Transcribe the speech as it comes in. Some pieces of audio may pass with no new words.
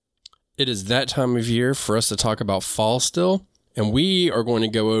It is that time of year for us to talk about fall still, and we are going to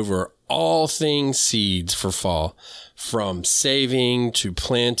go over all things seeds for fall, from saving to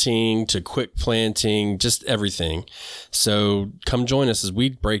planting to quick planting, just everything. So come join us as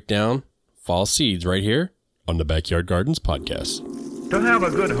we break down fall seeds right here on the Backyard Gardens podcast. To have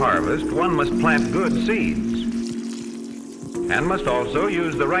a good harvest, one must plant good seeds and must also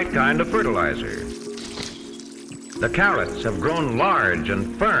use the right kind of fertilizer. The carrots have grown large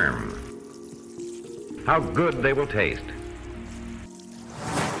and firm. How good they will taste.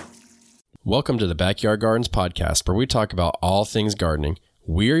 Welcome to the Backyard Gardens podcast, where we talk about all things gardening.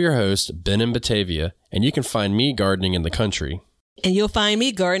 We are your hosts, Ben in Batavia, and you can find me gardening in the country. And you'll find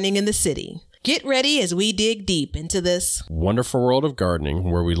me gardening in the city. Get ready as we dig deep into this wonderful world of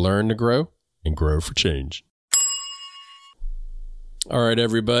gardening, where we learn to grow and grow for change. All right,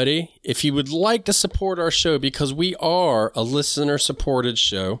 everybody. If you would like to support our show, because we are a listener-supported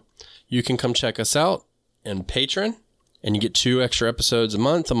show, you can come check us out on Patreon, and you get 2 extra episodes a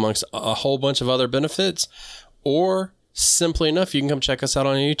month amongst a whole bunch of other benefits. Or simply enough, you can come check us out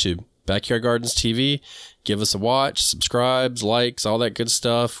on YouTube, Backyard Gardens TV. Give us a watch, subscribes, likes, all that good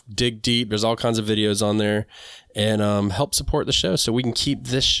stuff. Dig deep. There's all kinds of videos on there. And help support the show so we can keep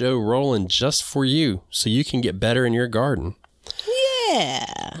this show rolling just for you, so you can get better in your garden.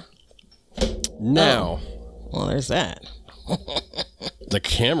 Yeah. Now. Well, there's that. The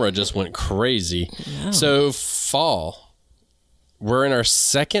camera just went crazy. No. So fall. We're in our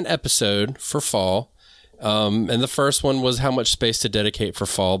second episode for fall. And the first one was how much space to dedicate for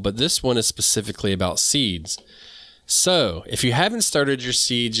fall. But this one is specifically about seeds. So if you haven't started your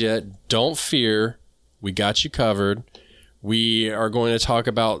seeds yet, don't fear. We got you covered. We are going to talk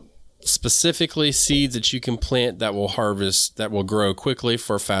about specifically seeds that you can plant that will harvest, that will grow quickly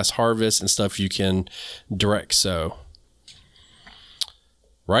for fast harvest, and stuff you can direct sow.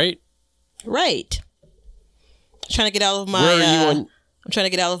 Right? Right. Trying to get out of my I'm trying to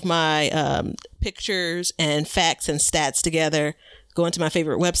get all of my pictures and facts and stats together. Going to my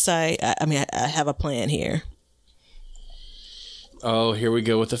favorite website. I have a plan here. Oh, here we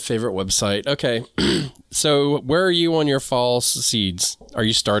go with the favorite website. Okay. So where are you on your fall seeds? Are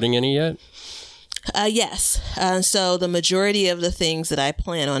you starting any yet? Yes. So the majority of the things that I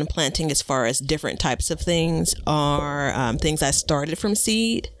plan on planting, as far as different types of things, are things I started from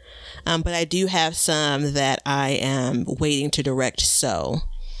seed. But I do have some that I am waiting to direct sow.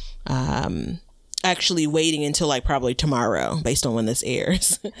 Actually waiting until like probably tomorrow, based on when this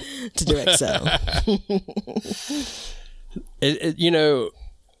airs, to direct sow.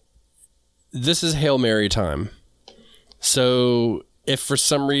 This is Hail Mary time. So if for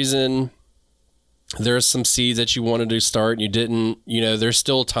some reason there's some seeds that you wanted to start and you didn't, there's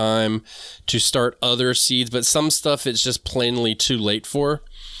still time to start other seeds, but some stuff it's just plainly too late for.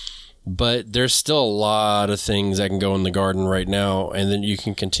 But there's still a lot of things that can go in the garden right now, and then you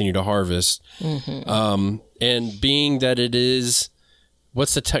can continue to harvest. Mm-hmm. And being that it is,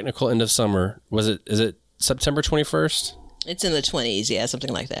 what's the technical end of summer? Is it September 21st? It's in the 20s, yeah,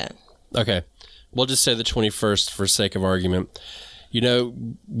 something like that. Okay. We'll just say the 21st for sake of argument.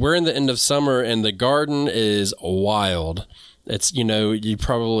 We're in the end of summer and the garden is wild. It's, you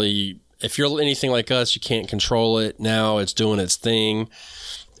probably, if you're anything like us, you can't control it. Now it's doing its thing.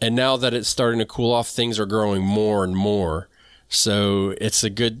 And now that it's starting to cool off, things are growing more and more. So it's a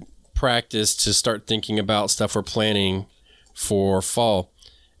good practice to start thinking about stuff we're planning for fall.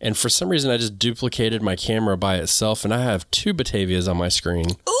 And for some reason, I just duplicated my camera by itself, and I have 2 Batavias on my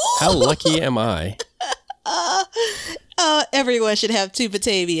screen. Ooh. How lucky am I? Everyone should have 2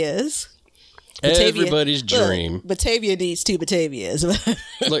 Batavias. Everybody's dream. Look, Batavia needs 2 Batavias.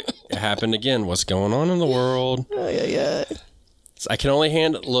 Look, it happened again. What's going on in the world? Oh, yeah. I can only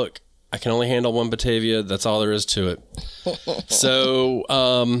handle 1 Batavia. That's all there is to it. So,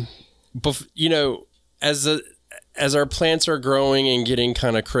 as our plants are growing and getting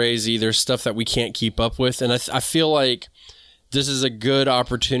kind of crazy, there's stuff that we can't keep up with. And I feel like this is a good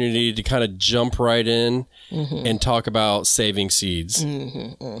opportunity to kind of jump right in and talk about saving seeds.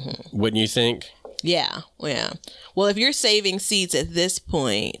 Wouldn't you think? Yeah. Well, if you're saving seeds at this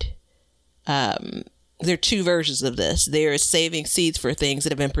point, there are 2 versions of this. There's saving seeds for things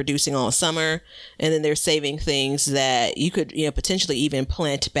that have been producing all summer, and then there's saving things that you could, potentially even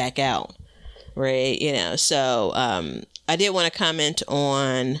plant back out, right? So I did want to comment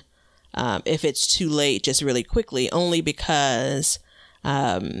on if it's too late, just really quickly, only because,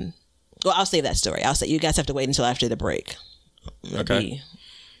 I'll save that story. I'll say you guys have to wait until after the break. Okay.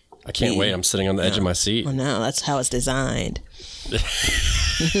 I can't wait. I'm sitting on the edge of my seat. Oh, no, that's how it's designed.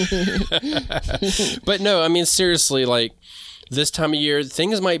 But no, I mean, seriously, like this time of year,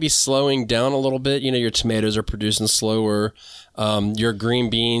 things might be slowing down a little bit. You know, your tomatoes are producing slower. Your green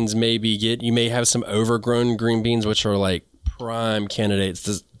beans you may have some overgrown green beans, which are like prime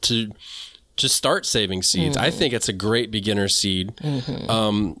candidates to just start saving seeds. I think it's a great beginner seed.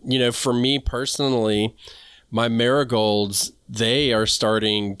 You know, for me personally, my marigolds, they are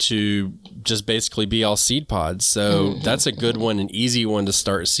starting to just basically be all seed pods. So that's a good one, an easy one to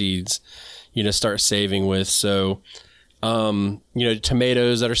start seeds, you know, start saving with. So, you know,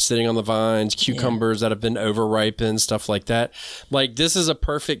 tomatoes that are sitting on the vines, cucumbers that have been over ripened, stuff like that. Like, this is a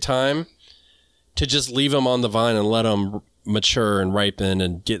perfect time to just leave them on the vine and let them mature and ripen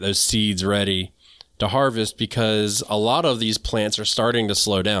and get those seeds ready to harvest, because a lot of these plants are starting to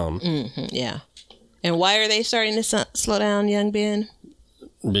slow down. Yeah. And why are they starting to slow down, young Ben?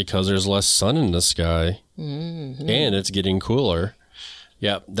 Because there's less sun in the sky and it's getting cooler.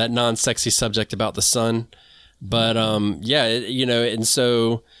 Yeah, that non-sexy subject about the sun. But you know, and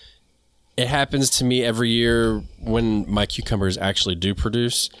so it happens to me every year when my cucumbers actually do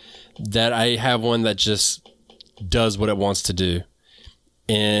produce, that I have one that just does what it wants to do,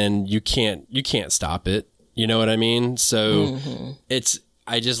 and you can't stop it. You know what I mean? So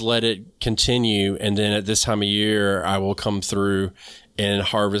I just let it continue, and then at this time of year, I will come through and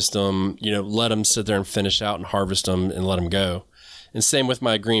harvest them. You know, let them sit there and finish out, and harvest them and let them go. And same with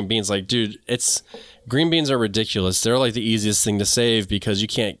my green beans. Like, dude, green beans are ridiculous. They're like the easiest thing to save because you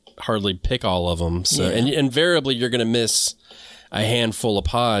can't hardly pick all of them. So, and invariably you're going to miss a handful of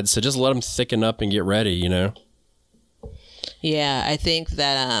pods. So just let them thicken up and get ready, you know? Yeah, I think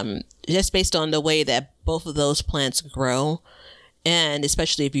that just based on the way that both of those plants grow, and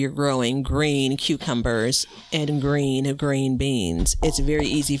especially if you're growing green cucumbers and green beans, it's very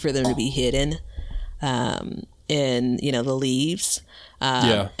easy for them to be hidden. In, you know, the leaves.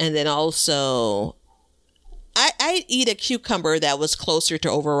 And then also, I eat a cucumber that was closer to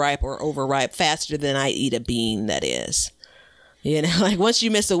overripe faster than I eat a bean that is. You know, like once you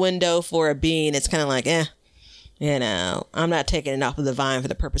miss a window for a bean, it's kind of like, you know, I'm not taking it off of the vine for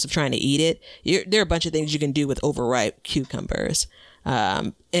the purpose of trying to eat it. There are a bunch of things you can do with overripe cucumbers.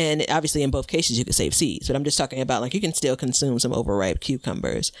 And obviously in both cases you can save seeds, but I'm just talking about like you can still consume some overripe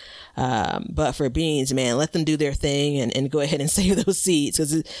cucumbers. But for beans, man, let them do their thing and go ahead and save those seeds,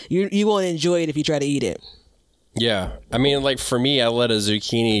 because you won't enjoy it if you try to eat it. Yeah. I mean, like for me, I let a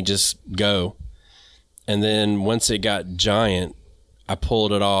zucchini just go. And then once it got giant, I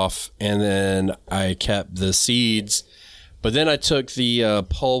pulled it off, and then I kept the seeds, but then I took the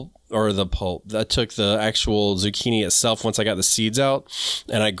pulp. I took the actual zucchini itself once I got the seeds out,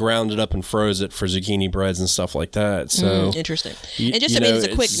 and I ground it up and froze it for zucchini breads and stuff like that. So interesting. And just to make this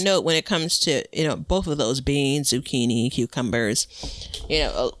a quick note, when it comes to, you know, both of those beans, zucchini, cucumbers, you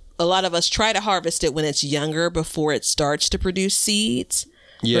know, a lot of us try to harvest it when it's younger before it starts to produce seeds.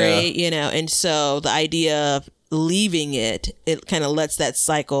 Yeah. Right. You know, and so the idea of leaving it kind of lets that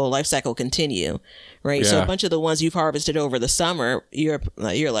life cycle continue. Right. Yeah. So a bunch of the ones you've harvested over the summer, you're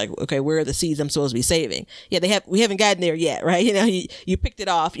like, okay, where are the seeds I'm supposed to be saving? Yeah, we haven't gotten there yet. Right. You know, you picked it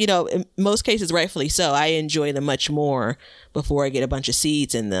off, you know, in most cases, rightfully so. I enjoy them much more before I get a bunch of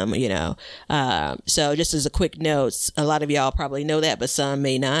seeds in them, you know. So just as a quick note, a lot of y'all probably know that, but some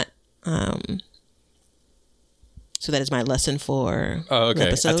may not. So that is my lesson for the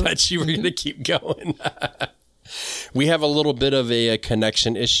episode. I thought you were going to keep going. We have a little bit of a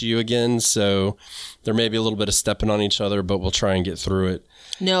connection issue again, so there may be a little bit of stepping on each other, but we'll try and get through it.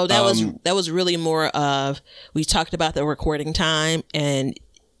 No, that was really more of, we talked about the recording time, and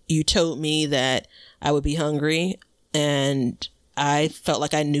you told me that I would be hungry, and I felt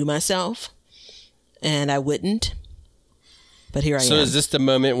like I knew myself, and I wouldn't. But here I am. So is this the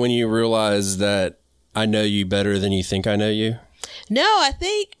moment when you realize that I know you better than you think I know you? No, I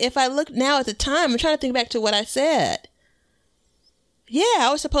think if I look now at the time, I'm trying to think back to what I said. Yeah, I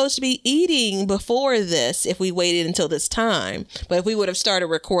was supposed to be eating before this if we waited until this time. But if we would have started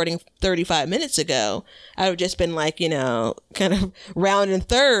recording 35 minutes ago, I would have just been like, you know, kind of round and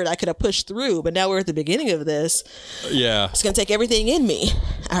third. I could have pushed through. But now we're at the beginning of this. Yeah. It's going to take everything in me.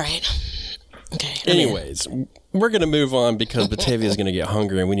 All right. Okay. Anyways, we're going to move on because Batavia is going to get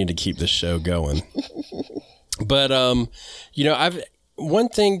hungry and we need to keep this show going. But, you know, one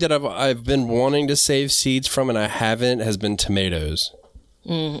thing that I've been wanting to save seeds from and I haven't has been tomatoes.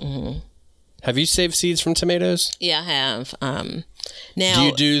 Mm-hmm. Have you saved seeds from tomatoes? Yeah, I have. Now, do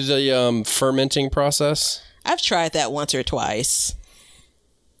you do the fermenting process? I've tried that once or twice.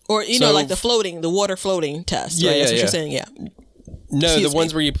 Or, you know, like the water floating test. Yeah, right? That's what you're saying, yeah. No, the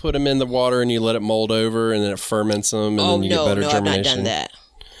ones where you put them in the water and you let it mold over and then it ferments them and then you get better germination. I've not done that.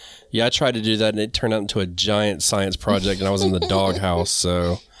 Yeah, I tried to do that, and it turned out into a giant science project, and I was in the doghouse,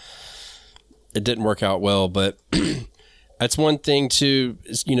 so it didn't work out well. But that's one thing, too,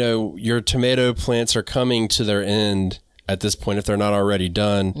 is, you know, your tomato plants are coming to their end at this point if they're not already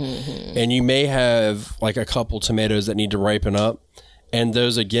done. Mm-hmm. And you may have, like, a couple tomatoes that need to ripen up. And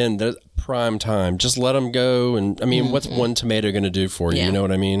those, again, they're prime time. Just let them go. And, I mean, what's one tomato going to do for you? Yeah. You know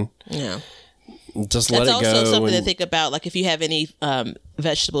what I mean? Yeah. Just let it go. That's also something to think about. Like, if you have any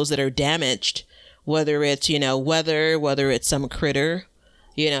vegetables that are damaged, whether it's, you know, weather, whether it's some critter,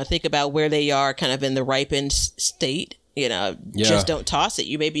 you know, think about where they are kind of in the ripened state. You know, just don't toss it.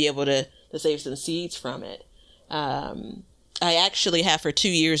 You may be able to save some seeds from it. I actually have for 2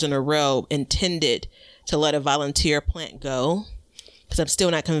 years in a row intended to let a volunteer plant go, because I'm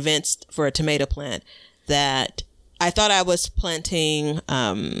still not convinced for a tomato plant that I thought I was planting,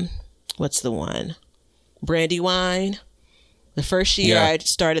 what's the one? Brandywine. The first year I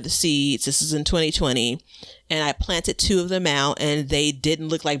started the seeds, this is in 2020, and I planted 2 of them out, and they didn't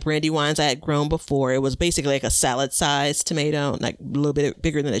look like Brandywines I had grown before. It was basically like a salad-sized tomato, like a little bit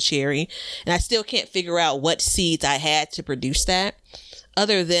bigger than a cherry. And I still can't figure out what seeds I had to produce that,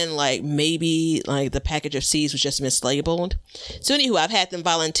 other than like maybe like the package of seeds was just mislabeled. So anywho, I've had them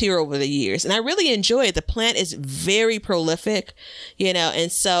volunteer over the years, and I really enjoy it. The plant is very prolific, you know,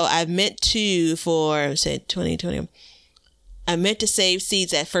 and so I've meant to, for say 2020, I meant to save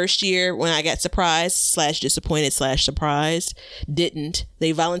seeds that first year when I got surprised / disappointed / surprised. Didn't.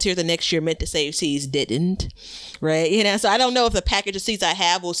 They volunteered the next year, meant to save seeds, didn't. Right? You know, so I don't know if the package of seeds I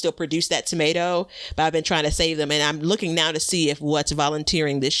have will still produce that tomato, but I've been trying to save them. And I'm looking now to see if what's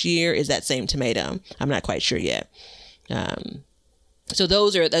volunteering this year is that same tomato. I'm not quite sure yet. So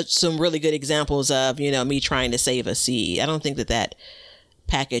that's some really good examples of, you know, me trying to save a seed. I don't think that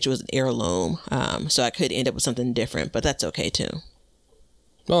package was an heirloom, so I could end up with something different, but that's okay too.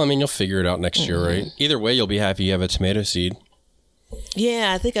 Well, I mean, you'll figure it out next year, right? Either way, you'll be happy you have a tomato seed.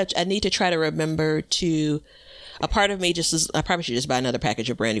 Yeah, I think I need to try to remember to. A part of me I probably should just buy another package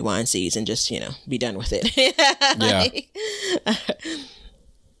of Brandywine seeds and just, you know, be done with it. Yeah.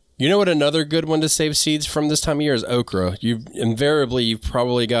 You know what another good one to save seeds from this time of year is okra. You've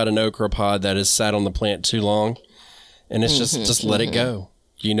probably got an okra pod that has sat on the plant too long, and it's just let it go.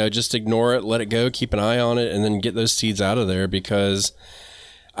 You know, just ignore it, let it go, keep an eye on it, and then get those seeds out of there. Because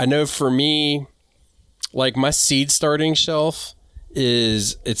I know for me, like my seed starting shelf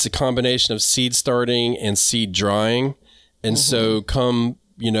it's a combination of seed starting and seed drying. And so come,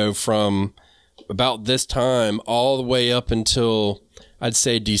 you know, from about this time all the way up until I'd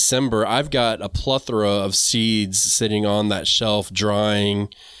say December, I've got a plethora of seeds sitting on that shelf drying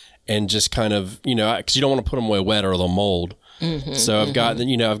and just kind of, you know, because you don't want to put them away wet or they'll mold. So I've got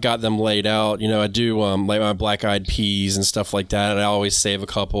them laid out. You know, I do like my black-eyed peas and stuff like that. I always save a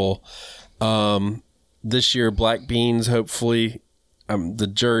couple. This year, black beans, hopefully. The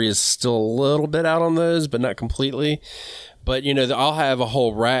jury is still a little bit out on those, but not completely. But, you know, I'll have a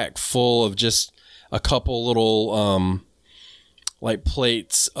whole rack full of just a couple little like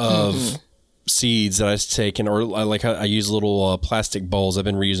plates of seeds that I've taken, or I use little plastic bowls. I've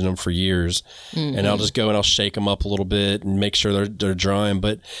been reusing them for years, and I'll just go and I'll shake them up a little bit and make sure they're drying.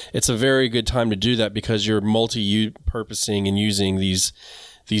 But it's a very good time to do that because you're multi-purposing and using these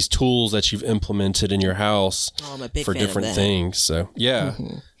tools that you've implemented in your house for different things. So yeah.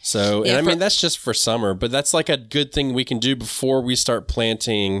 So, and I mean, that's just for summer, but that's like a good thing we can do before we start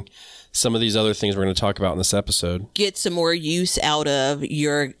planting some of these other things we're going to talk about in this episode. Get some more use out of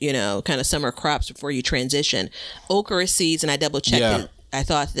your, you know, kind of summer crops before you transition. Okra seeds, and I double checked it. I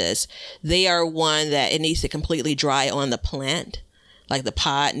thought they are one that it needs to completely dry on the plant. Like the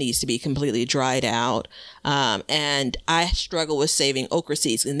pod needs to be completely dried out. And I struggle with saving okra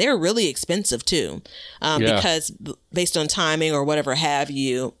seeds, and they're really expensive too. Because based on timing or whatever have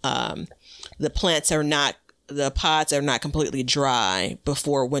you, the pods are not completely dry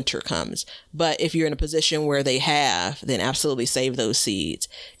before winter comes. But if you're in a position where they have, then absolutely save those seeds,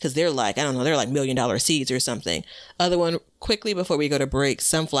 because they're like, I don't know, they're like $1 million seeds or something. Other one, quickly before we go to break,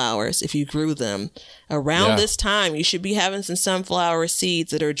 sunflowers. If you grew them around this time, you should be having some sunflower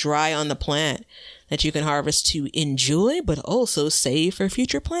seeds that are dry on the plant that you can harvest to enjoy, but also save for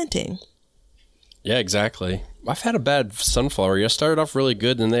future planting. Yeah, exactly. I've had a bad sunflower year. I started off really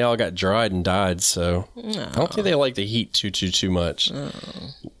good, and then they all got dried and died. So I don't think they like the heat too much,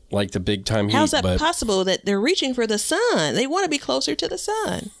 like the big time heat. How's that possible that they're reaching for the sun? They want to be closer to the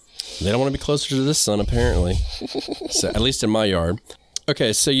sun. They don't want to be closer to the sun, apparently. So, at least in my yard.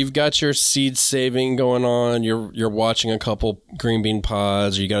 Okay, so you've got your seed saving going on. You're watching a couple green bean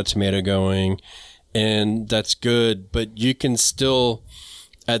pods, or you got a tomato going, and that's good. But you can still,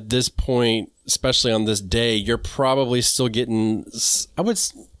 at this point, especially on this day, you're probably still getting, do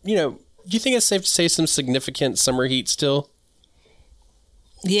you think it's safe to say some significant summer heat still?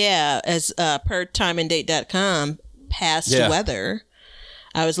 Yeah, as per timeanddate.com, past weather.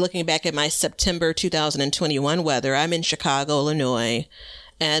 I was looking back at my September 2021 weather. I'm in Chicago, Illinois,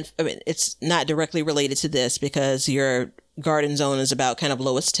 and I mean, it's not directly related to this because your garden zone is about kind of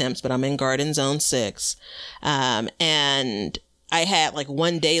lowest temps, but I'm in garden zone 6. And I had like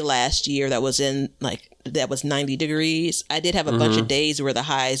one day last year that was 90 degrees. I did have a bunch of days where the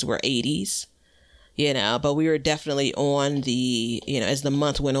highs were 80s, but we were definitely on the, as the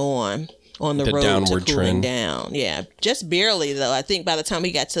month went on the road downward to cooling trend down. Yeah. Just barely though. I think by the time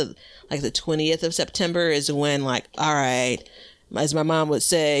we got to like the 20th of September is when like, all right, as my mom would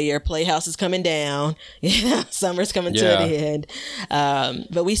say, your playhouse is coming down. Summer's coming to an end.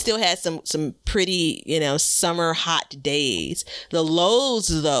 But we still had some pretty, summer hot days. The lows,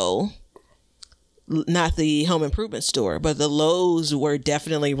 though, not the home improvement store, but the lows were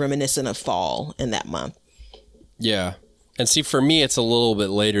definitely reminiscent of fall in that month. Yeah. And see, for me, it's a little bit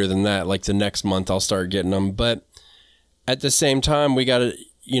later than that. Like the next month, I'll start getting them. But at the same time, we got to,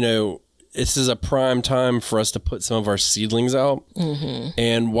 this is a prime time for us to put some of our seedlings out. Mm-hmm.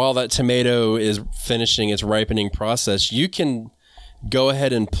 And while that tomato is finishing its ripening process, you can go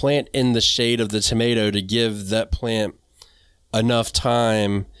ahead and plant in the shade of the tomato to give that plant enough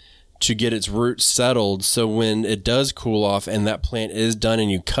time to get its roots settled. So when it does cool off and that plant is done and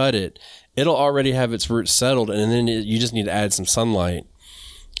you cut it, it'll already have its roots settled. And then you just need to add some sunlight.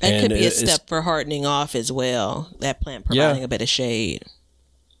 That could be a step for hardening off as well. That plant providing a bit of shade.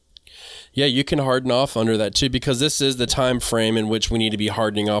 Yeah, you can harden off under that too, because this is the time frame in which we need to be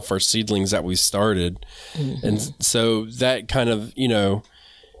hardening off our seedlings that we started. Mm-hmm. And so that kind of,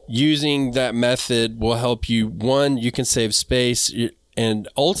 using that method will help you. One, you can save space. And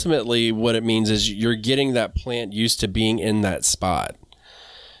ultimately what it means is you're getting that plant used to being in that spot.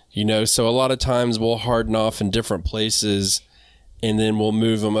 So a lot of times we'll harden off in different places and then we'll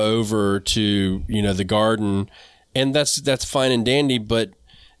move them over to, the garden. And that's fine and dandy, but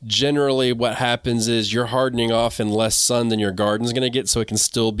generally what happens is you're hardening off in less sun than your garden's going to get, so it can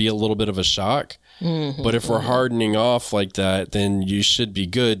still be a little bit of a shock. Mm-hmm. But if we're hardening off like that, then you should be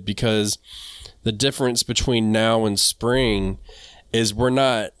good, because the difference between now and spring is we're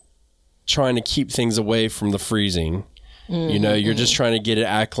not trying to keep things away from the freezing. Mm-hmm. You're just trying to get it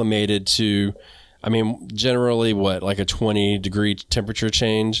acclimated to, generally like a 20 degree temperature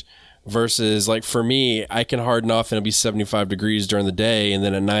change. Versus, like, for me, I can harden off and it'll be 75 degrees during the day, and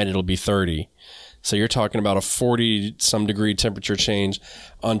then at night it'll be 30. So you're talking about a 40-some degree temperature change.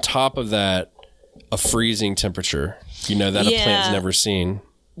 On top of that, a freezing temperature, that a plant's never seen.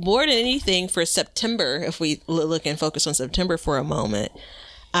 More than anything, for September, if we look and focus on September for a moment,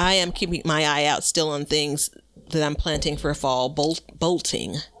 I am keeping my eye out still on things that I'm planting for fall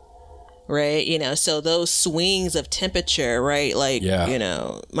bolting. Right. So those swings of temperature, right? Like,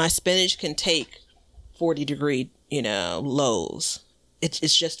 my spinach can take 40 degree, lows.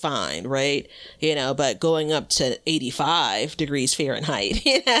 It's just fine. Right. But going up to 85 degrees Fahrenheit,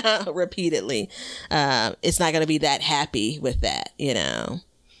 repeatedly, it's not going to be that happy with that, and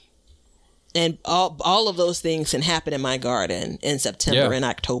all of those things can happen in my garden in September and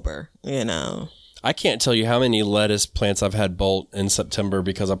October, I can't tell you how many lettuce plants I've had bolt in September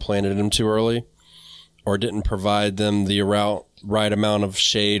because I planted them too early or didn't provide them the right amount of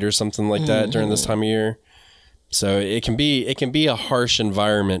shade or something like that during this time of year. So it can be a harsh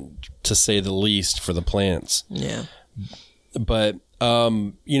environment, to say the least, for the plants. Yeah. But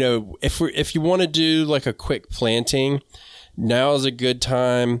if you want to do like a quick planting, now is a good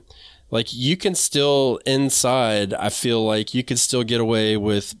time. Like, you can still inside, I feel like you could still get away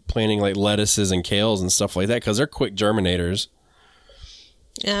with planting like lettuces and kales and stuff like that because they're quick germinators.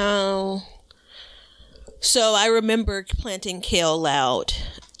 Oh. So I remember planting kale out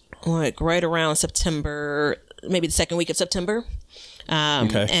like right around September, maybe the second week of September.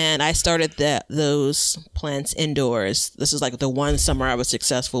 Okay. And I started those plants indoors. This is like the one summer I was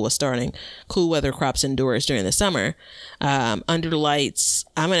successful with starting cool weather crops indoors during the summer. Under lights,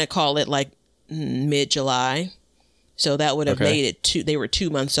 I'm going to call it like mid-July. So that would have made it they were 2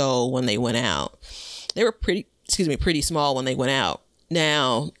 months old when they went out. They were pretty small when they went out.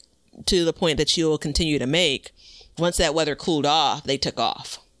 Now, to the point that you'll continue to make, once that weather cooled off, they took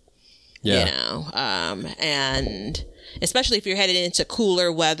off. Yeah. And especially if you're headed into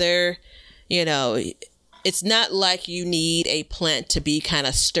cooler weather, it's not like you need a plant to be kind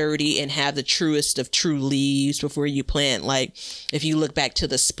of sturdy and have the truest of true leaves before you plant. Like, if you look back to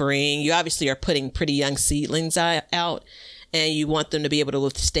the spring, you obviously are putting pretty young seedlings out. and you want them to be able to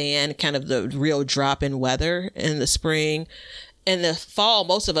withstand kind of the real drop in weather in the spring. In the fall,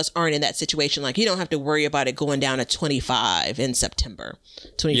 most of us aren't in that situation. Like, you don't have to worry about it going down to 25 in September,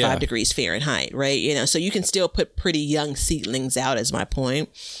 25 degrees Fahrenheit, right? You know, so you can still put pretty young seedlings out, is my point.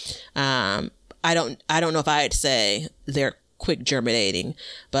 I don't know if I'd say they're quick germinating,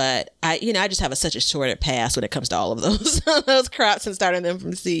 but I just have such a shorter pass when it comes to all of those crops and starting them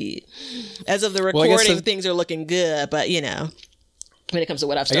from seed. As of the recording, things are looking good, but when it comes to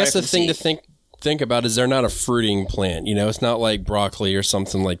what I've started, I guess the thing to think about is they're not a fruiting plant. You know, it's not like broccoli or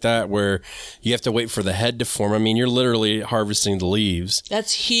something like that where you have to wait for the head to form. I mean, you're literally harvesting the leaves.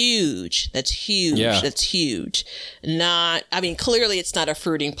 That's huge. Yeah. That's huge. Clearly it's not a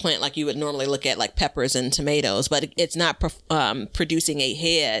fruiting plant like you would normally look at, like peppers and tomatoes, but it's not producing a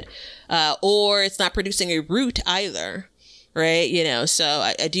head, or it's not producing a root either. Right. You know,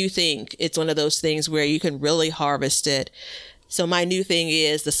 so I do think it's one of those things where you can really harvest it. So my new thing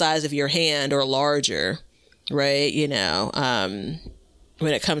is the size of your hand or larger, right? You know,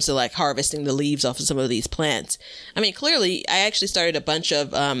 when it comes to like harvesting the leaves off of some of these plants. I mean, clearly, I actually started a bunch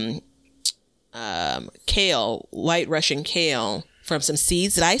of kale, white Russian kale, from some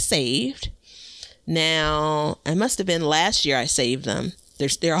seeds that I saved. Now, it must have been last year I saved them.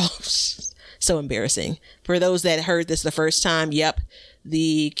 They're all so embarrassing. For those that heard this the first time, yep,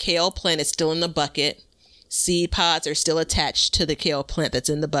 the kale plant is still in the bucket. Seed pods are still attached to the kale plant that's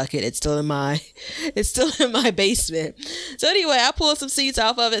in the bucket. It's still in my basement. So anyway, I pulled some seeds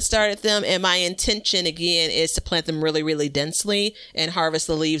off of it, started them, and my intention again is to plant them really, really densely and harvest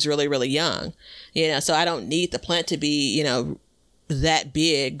the leaves really, really young. You know, so I don't need the plant to be, you know, that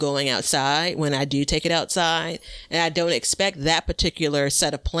big going outside when I do take it outside. And I don't expect that particular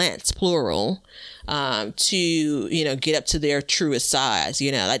set of plants, plural, to, you know, get up to their truest size.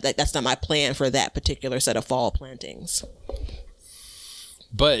 You know, like that's not my plan for that particular set of fall plantings.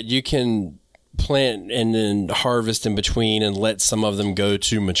 But you can plant and then harvest in between and let some of them go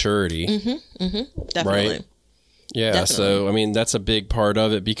to maturity. Definitely. Right? Yeah. Definitely. So, I mean, that's a big part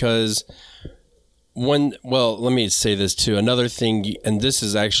of it because let me say this too. Another thing, and this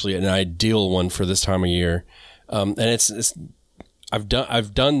is actually an ideal one for this time of year. And I've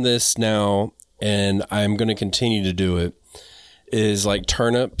done this now, and I'm going to continue to do it, is like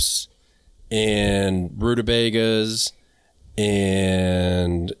turnips and rutabagas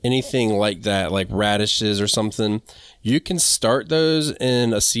and anything like that, like radishes or something. You can start those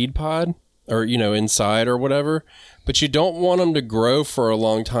in a seed pod or, you know, inside or whatever, but you don't want them to grow for a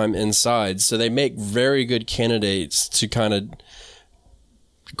long time inside. So they make very good candidates to kind of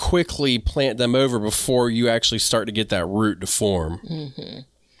quickly plant them over before you actually start to get that root to form. Mm-hmm.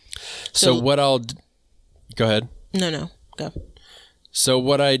 So what go ahead. No, go. So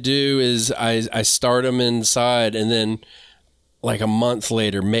what I do is I start them inside, and then like a month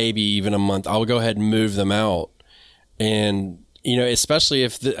later, maybe even a month, I'll go ahead and move them out. And, you know, especially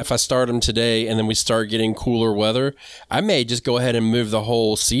if I start them today and then we start getting cooler weather, I may just go ahead and move the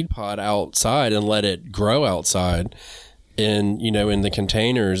whole seed pod outside and let it grow outside in, you know, in the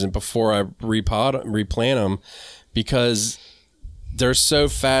containers, and before I replant them, because they're so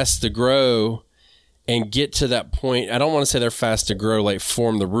fast to grow and get to that point. I don't want to say they're fast to grow, like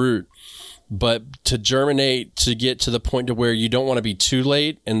form the root, but to germinate, to get to the point to where you don't want to be too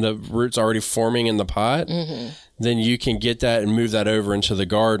late and the root's already forming in the pot. Mm-hmm. Then you can get that and move that over into the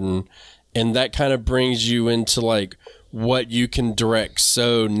garden. And that kind of brings you into like what you can direct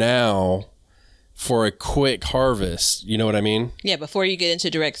sow now for a quick harvest. You know what I mean? Yeah. Before you get into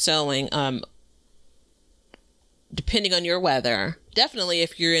direct sowing, depending on your weather, definitely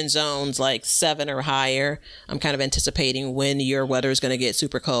if you're in zones like 7 or higher, I'm kind of anticipating when your weather is going to get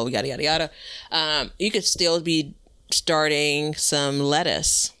super cold, yada, yada, yada. You could still be starting some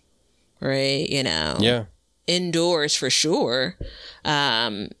lettuce, right? You know? Yeah. Indoors for sure.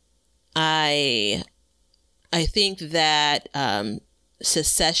 I think that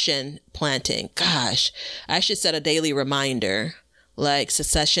succession planting, gosh, I should set a daily reminder, like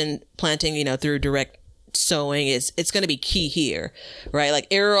succession planting, you know, through direct sowing it's going to be key here, right? Like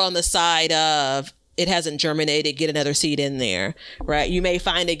error on the side of it hasn't germinated, get another seed in there, right? You may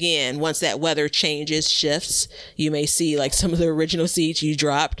find again, once that weather changes, shifts, you may see like some of the original seeds you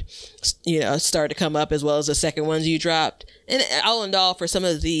dropped, you know, start to come up as well as the second ones you dropped. And all in all, for some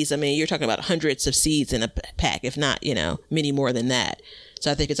of these, I mean, you're talking about hundreds of seeds in a pack, if not, you know, many more than that.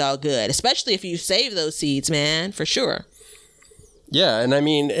 So I think it's all good, especially if you save those seeds, man, for sure. Yeah. And I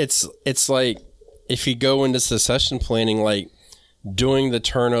mean, it's like, if you go into succession planting, like doing the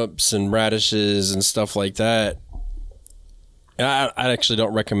turnips and radishes and stuff like that, I actually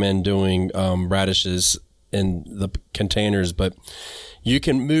don't recommend doing radishes in the containers, but you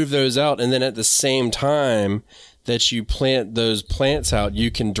can move those out. And then at the same time that you plant those plants out,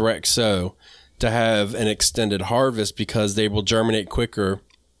 you can direct sow to have an extended harvest because they will germinate quicker,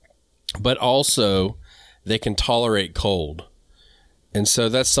 but also they can tolerate cold. And so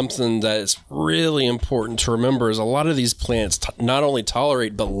that's something that's really important to remember is a lot of these plants not only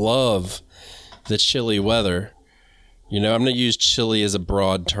tolerate but love the chilly weather. I'm going to use chilly as a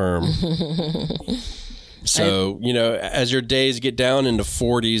broad term. So, as your days get down into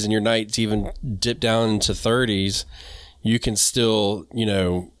 40s and your nights even dip down into 30s, you can still,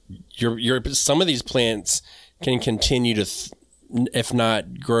 some of these plants can continue to, if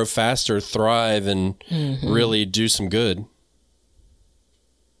not grow faster, thrive and really do some good.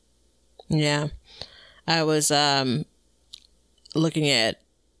 Yeah. I was looking at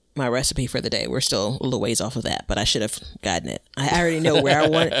my recipe for the day. We're still a little ways off of that, but I should have gotten it. I already know where I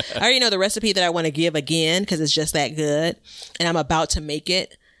want it. I already know the recipe that I want to give again because it's just that good, and I'm about to make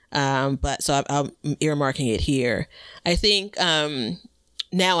it. But so I'm earmarking it here. I think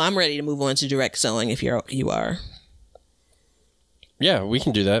now I'm ready to move on to direct sowing. If you are, yeah, we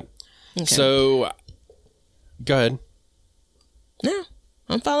can do that. Okay. So, go ahead. No,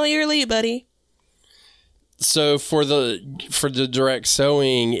 I'm following your lead, buddy. So for the direct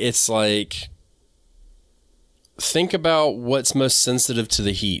sowing, it's like, think about what's most sensitive to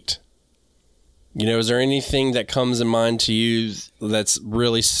the heat. Is there anything that comes in mind to you that's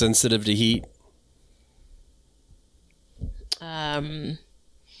really sensitive to heat?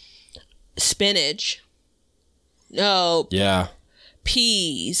 Spinach. No. Yeah.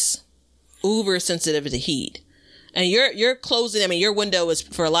 Peas. Uber sensitive to heat. And you're closing. I mean, your window is,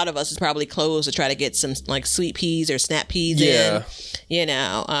 for a lot of us, is probably closed to try to get some like sweet peas or snap peas in.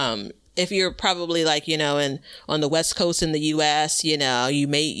 If you're probably like, on the West Coast in the U.S., it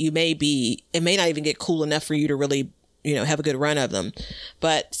may not even get cool enough for you to really, have a good run of them.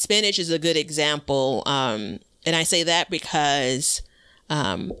 But spinach is a good example. And I say that because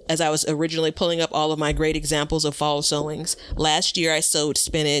as I was originally pulling up all of my great examples of fall sowings, last year I sowed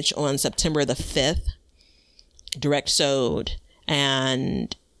spinach on September the 5th. Direct sowed,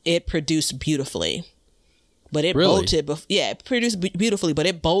 and it produced beautifully, but it bolted. It produced beautifully, but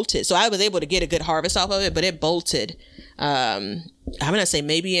it bolted. So I was able to get a good harvest off of it, but it bolted. I'm gonna say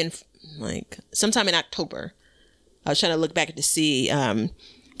maybe in like sometime in October. I was trying to look back to see.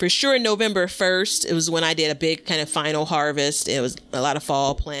 For sure, November 1st, it was when I did a big kind of final harvest. It was a lot of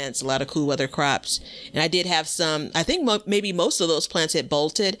fall plants, a lot of cool weather crops, and I did have some. I think maybe most of those plants had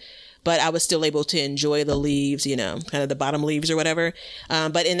bolted. But I was still able to enjoy the leaves, kind of the bottom leaves or whatever.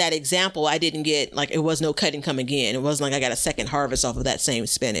 But in that example, I didn't get, it was no cutting come again. It wasn't like I got a second harvest off of that same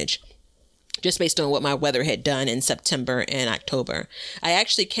spinach, just based on what my weather had done in September and October. I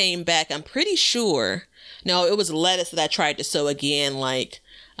actually came back, I'm pretty sure, no, it was lettuce that I tried to sow again,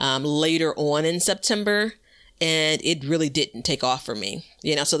 later on in September. And it really didn't take off for me,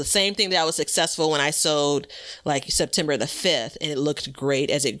 so the same thing that I was successful when I sowed September the 5th, and it looked great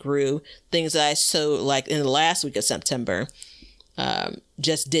as it grew. Things that I sowed in the last week of September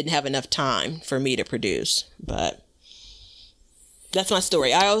just didn't have enough time for me to produce. But that's my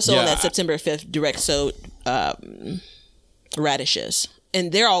story. I also on that September 5th direct sowed radishes.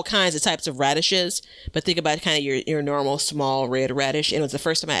 And there are all kinds of types of radishes, but think about kind of your normal small red radish. And it was the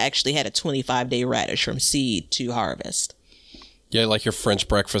first time I actually had a 25-day radish from seed to harvest. Yeah, like your French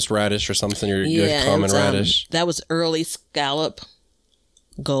breakfast radish or something, your common radish. That was early scallop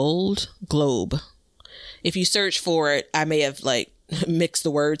globe. If you search for it, I may have mixed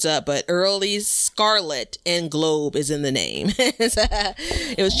the words up, but early scarlet and globe is in the name.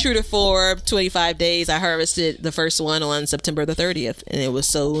 It was true to form. 25 days. I harvested the first one on September the 30th, and it was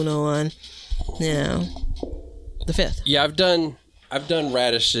sown on, the 5th. Yeah, I've done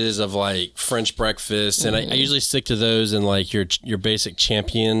radishes of French breakfast, and I usually stick to those in your basic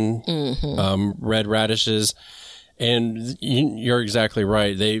champion red radishes. And you're exactly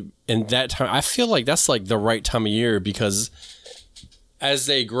right. In that time, I feel like that's the right time of year because as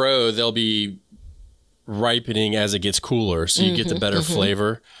they grow, they'll be ripening as it gets cooler, so you get the better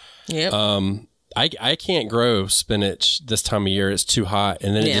flavor. Yep. I can't grow spinach this time of year. It's too hot,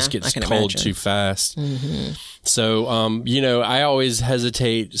 and then it just gets cold too fast. So, I always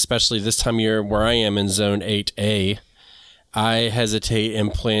hesitate, especially this time of year where I am in zone 8A, I hesitate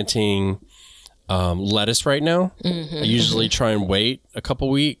in planting lettuce right now. I usually try and wait a couple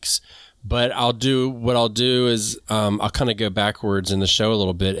weeks. But I'll do is I'll kind of go backwards in the show a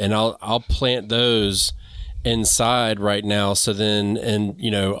little bit, and I'll plant those inside right now. So then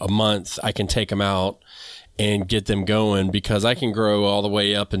in a month I can take them out and get them going because I can grow all the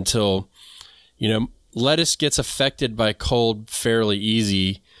way up until lettuce gets affected by cold fairly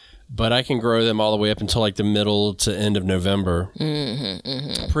easy, but I can grow them all the way up until like the middle to end of November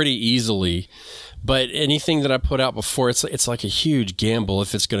pretty easily. But anything that I put out before, it's like a huge gamble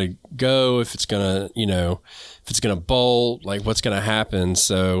if it's going to go, if it's going to, if it's going to bolt, like what's going to happen.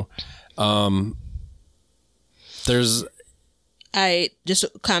 So I just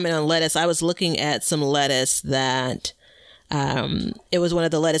comment on lettuce. I was looking at some lettuce that it was one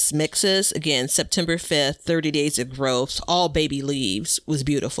of the lettuce mixes. Again, September 5th, 30 days of growth, all baby leaves, was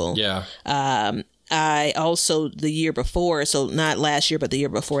beautiful. Yeah. I also, the year before, so not last year, but the year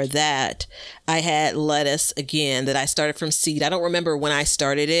before that, I had lettuce again that I started from seed. I don't remember when I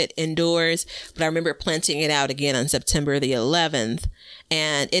started it indoors, but I remember planting it out again on September the 11th.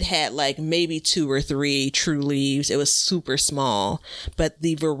 And it had like maybe 2 or 3 true leaves. It was super small. But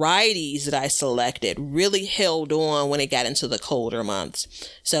the varieties that I selected really held on when it got into the colder months.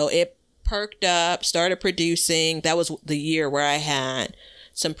 So it perked up, started producing. That was the year where I had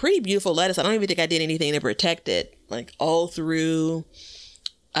some pretty beautiful lettuce. I don't even think I did anything to protect it, like all through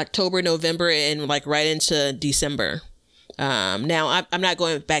October, November, and like right into December. Now, I'm not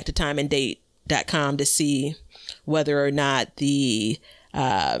going back to timeanddate.com to see whether or not it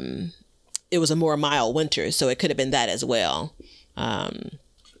was a more mild winter, so it could have been that as well.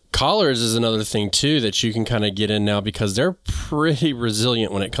 Collards is another thing, too, that you can kind of get in now because they're pretty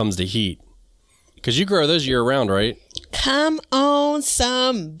resilient when it comes to heat. Because you grow those year-round, right? Come on,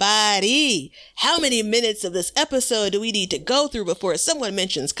 somebody. How many minutes of this episode do we need to go through before someone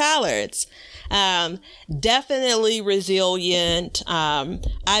mentions collards? Definitely resilient.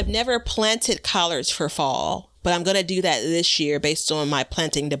 I've never planted collards for fall, but I'm going to do that this year based on my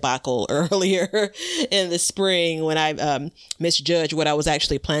planting debacle earlier in the spring when I misjudged what I was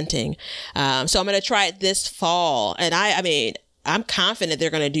actually planting. So I'm going to try it this fall. And I mean, I'm confident they're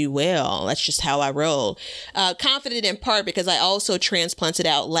going to do well. That's just how I roll. Confident in part because I also transplanted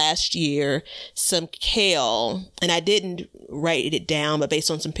out last year some kale, and I didn't write it down, but based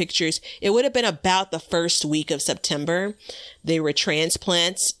on some pictures, it would have been about the first week of September. They were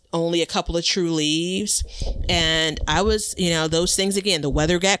transplants, only a couple of true leaves. And I was, those things again, the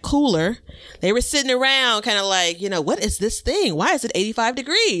weather got cooler. They were sitting around kind of like, what is this thing? Why is it 85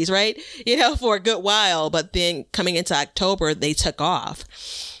 degrees, right? For a good while. But then coming into October, they took off.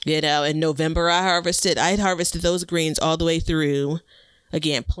 In November, I had harvested those greens all the way through.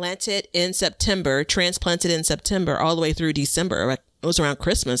 Again, planted in September, transplanted in September, all the way through December. It was around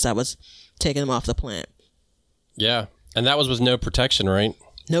Christmas I was taking them off the plant. Yeah. And that was with no protection, right?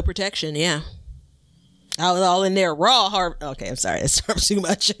 No protection, yeah. I was all in there raw. Okay, I'm sorry. That's too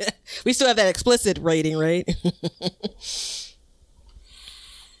much. We still have that explicit rating, right?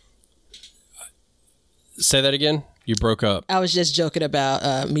 Say that again? You broke up. I was just joking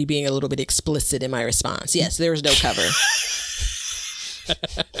about me being a little bit explicit in my response. Yes, there was no cover.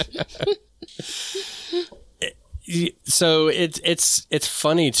 So it's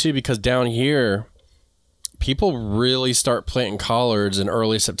funny too because down here people really start planting collards in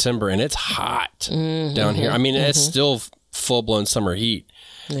early September and it's hot down here. I mean, it's still full-blown summer heat.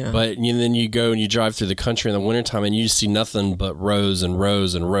 Yeah. But then you go and you drive through the country in the wintertime and you see nothing but rows and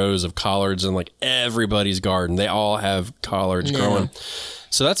rows and rows of collards in like everybody's garden. They all have collards growing.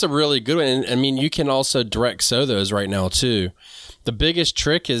 So that's a really good one. And I mean, you can also direct sow those right now too. The biggest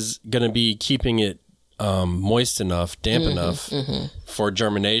trick is going to be keeping it moist enough, damp enough for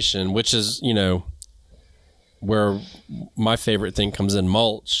germination, which is, where my favorite thing comes in,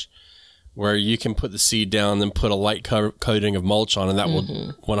 mulch, where you can put the seed down and put a light coating of mulch on, and that will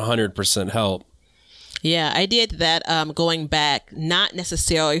 100% help. Yeah, I did that going back, not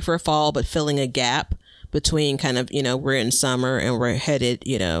necessarily for fall, but filling a gap between kind of, we're in summer and we're headed,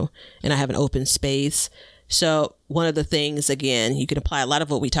 and I have an open space. So one of the things, again, you can apply a lot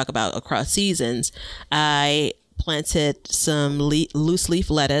of what we talk about across seasons. I planted some loose leaf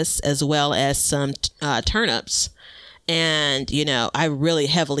lettuce as well as some turnips. And, I really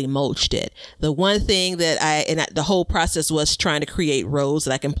heavily mulched it. The one thing that the whole process was trying to create rows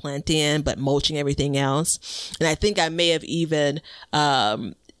that I can plant in, but mulching everything else. And I think I may have even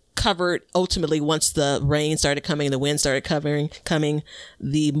covered, ultimately, once the rain started coming, the wind started coming,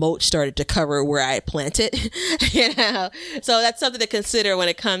 the mulch started to cover where I planted, So that's something to consider when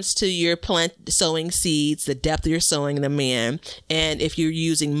it comes to your sowing seeds, the depth you're sowing them in. And if you're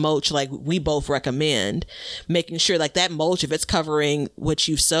using mulch, like we both recommend, making sure like that mulch, if it's covering what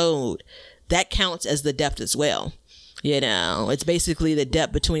you've sowed, that counts as the depth as well. It's basically the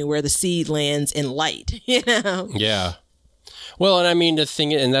depth between where the seed lands in light, Yeah. Well, and I mean, the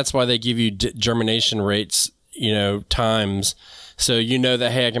thing, and that's why they give you germination rates, times So you know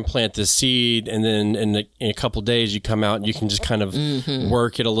that, hey, I can plant this seed, and then in a couple days you come out and you can just kind of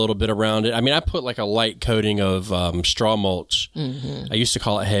work it a little bit around it. I mean, I put like a light coating of straw mulch. I used to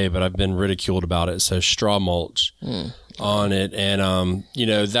call it hay, but I've been ridiculed about it. So straw mulch on it. And, you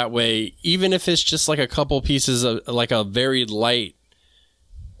know, that way, even if it's just like a couple pieces of like a very light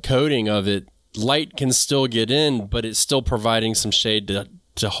coating of it, light can still get in, but it's still providing some shade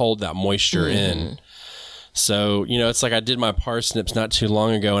to hold that moisture in. So, you know, it's like I did my parsnips not too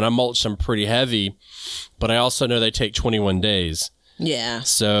long ago, and I mulched them pretty heavy, but I also know they take 21 days. Yeah.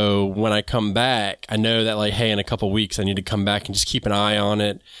 So when I come back, I know that, like, hey, in a couple of weeks, I need to come back and just keep an eye on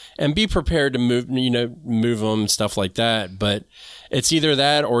it and be prepared to move them, stuff like that. But it's either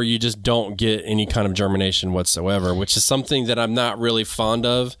that or you just don't get any kind of germination whatsoever, which is something that I'm not really fond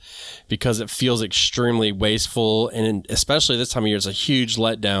of because it feels extremely wasteful. And especially this time of year, it's a huge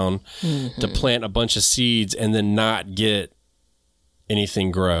letdown to plant a bunch of seeds and then not get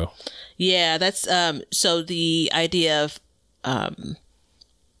anything grow. Yeah, that's so the idea of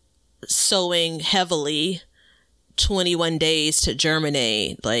sowing heavily 21 days to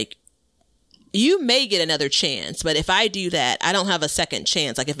germinate, like, you may get another chance, but if I do that, I don't have a second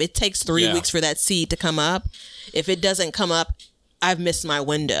chance. Like, if it takes 3 weeks for that seed to come up, if it doesn't come up, I've missed my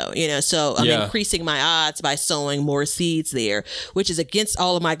window, you know, so I'm increasing my odds by sowing more seeds there, which is against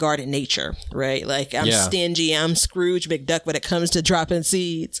all of my garden nature, right? Like, I'm stingy, I'm Scrooge McDuck when it comes to dropping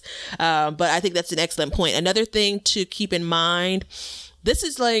seeds. But I think that's an excellent point. Another thing to keep in mind, this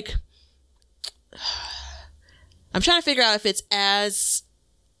is like, I'm trying to figure out if it's as,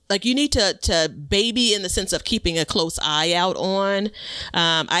 like, you need to baby in the sense of keeping a close eye out on.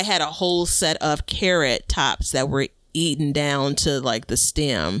 I had a whole set of carrot tops that were eaten down to like the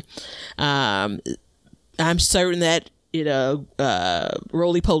stem. I'm certain that, you know,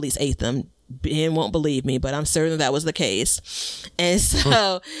 roly polies ate them. Ben won't believe me, but I'm certain that was the case. And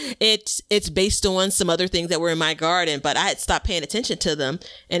so it's based on some other things that were in my garden, but I had stopped paying attention to them.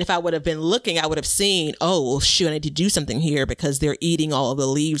 And if I would have been looking, I would have seen, oh, well, shoot, I need to do something here because they're eating all of the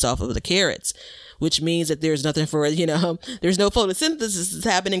leaves off of the carrots, which means that there's nothing for, you know, there's no photosynthesis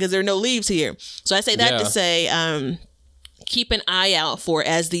happening because there are no leaves here. So I say that to say, keep an eye out for,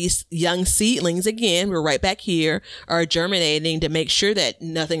 as these young seedlings, again, we're right back here, are germinating, to make sure that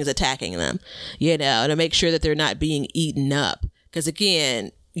nothing is attacking them, you know, to make sure that they're not being eaten up. Because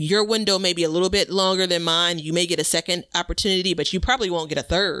again, your window may be a little bit longer than mine. You may get a second opportunity, but you probably won't get a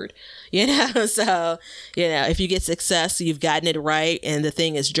third, you know? So, you know, if you get success, you've gotten it right and the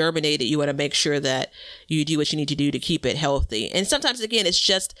thing is germinated, you want to make sure that you do what you need to do to keep it healthy. And sometimes, again,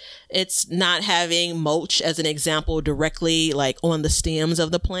 it's not having mulch, as an example, directly like on the stems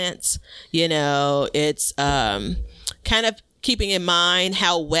of the plants. You know, it's kind of keeping in mind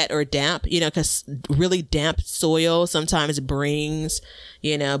how wet or damp, you know, because really damp soil sometimes brings,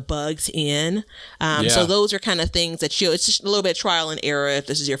 you know, bugs in. So those are kind of things that it's just a little bit trial and error if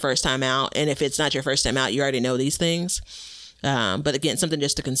this is your first time out. And if it's not your first time out, you already know these things. But again, something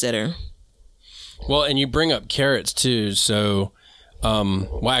just to consider. Well, and you bring up carrots too. So,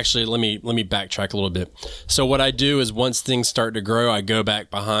 well, actually, let me backtrack a little bit. So what I do is once things start to grow, I go back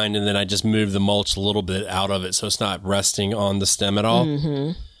behind and then I just move the mulch a little bit out of it so it's not resting on the stem at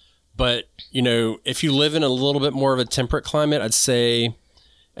all. But, you know, if you live in a little bit more of a temperate climate, I'd say,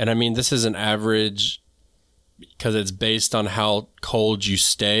 and I mean, this is an average because it's based on how cold you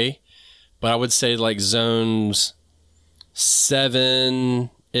stay, but I would say like zones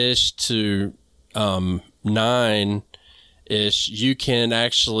 7-ish to 9-ish, you can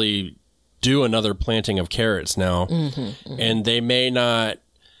actually do another planting of carrots now. And they may not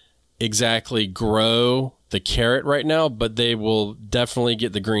exactly grow the carrot right now, but they will definitely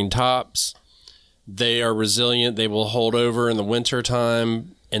get the green tops. They are resilient. They will hold over in the winter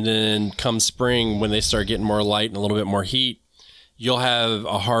time. And then come spring, when they start getting more light and a little bit more heat, you'll have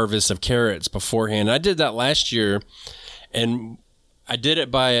a harvest of carrots beforehand. I did that last year, and I did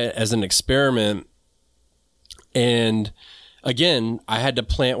it as an experiment. And again, I had to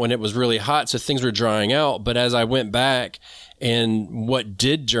plant when it was really hot, so things were drying out. But as I went back, and what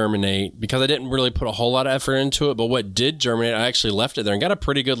did germinate, because I didn't really put a whole lot of effort into it, but what did germinate, I actually left it there and got a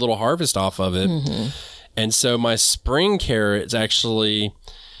pretty good little harvest off of it. And so my spring carrots actually,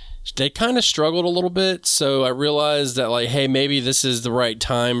 they kind of struggled a little bit. So I realized that, like, hey, maybe this is the right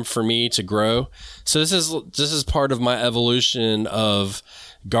time for me to grow. So this is part of my evolution of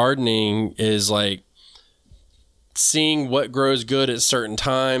gardening, is like seeing what grows good at certain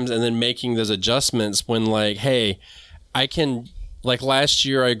times and then making those adjustments when, like, hey, I can, like last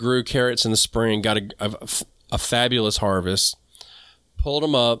year I grew carrots in the spring, got a fabulous harvest, pulled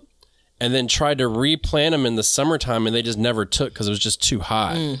them up, and then tried to replant them in the summertime, and they just never took because it was just too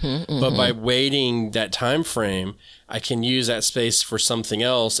hot. But by waiting that time frame, I can use that space for something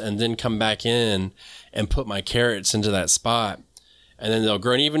else and then come back in and put my carrots into that spot. And then they'll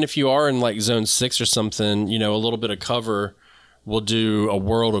grow. And even if you are in like zone 6 or something, you know, a little bit of cover will do a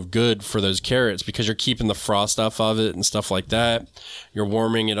world of good for those carrots because you're keeping the frost off of it and stuff like that. You're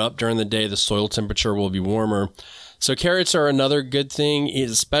warming it up during the day. The soil temperature will be warmer. So carrots are another good thing,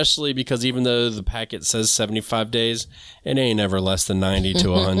 especially because even though the packet says 75 days, it ain't ever less than 90 to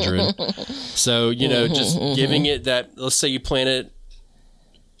 100. So, you know, just giving it that, let's say you plant it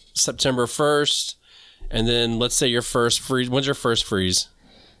September 1st, and then let's say your first freeze. When's your first freeze?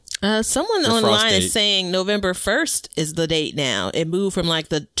 Someone online is saying November 1st is the date now. It moved from like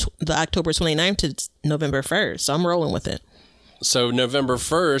the October 29th to November 1st. So I'm rolling with it. So November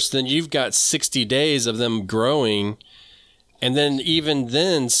 1st, then you've got 60 days of them growing. And then even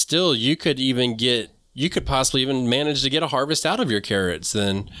then, still, you could possibly even manage to get a harvest out of your carrots.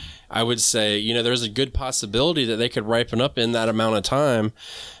 Then I would say, you know, there's a good possibility that they could ripen up in that amount of time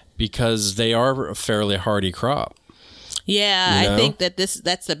because they are a fairly hardy crop. Yeah, you know? I think that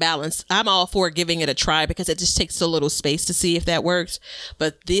that's the balance. I'm all for giving it a try because it just takes so little space to see if that works.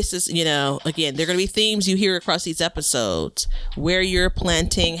 But this is, you know, again, there are going to be themes you hear across these episodes. Where you're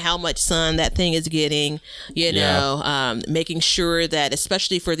planting, how much sun that thing is getting, you know, making sure that,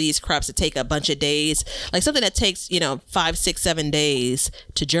 especially for these crops that take a bunch of days, like something that takes, you know, 5, 6, 7 days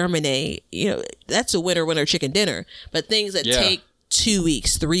to germinate, you know, that's a winner chicken dinner. But things that take 2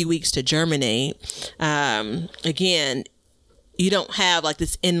 weeks, 3 weeks to germinate, again, you don't have like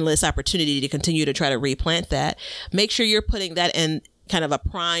this endless opportunity to continue to try to replant that. Make sure you're putting that in kind of a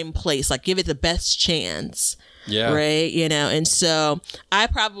prime place, like give it the best chance. Yeah. Right. You know, and so I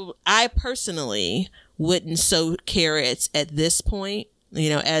personally wouldn't sow carrots at this point, you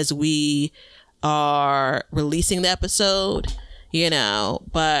know, as we are releasing the episode, you know,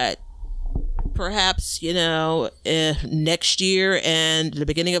 but perhaps, you know, next year and the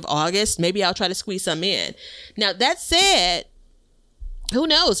beginning of August, maybe I'll try to squeeze some in. Now, that said, who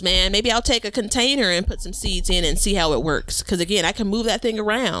knows, man? Maybe I'll take a container and put some seeds in and see how it works. Because, again, I can move that thing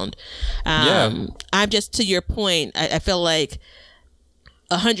around. I'm just, to your point, I feel like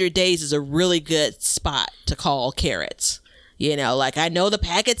 100 days is a really good spot to call carrots. You know, like I know the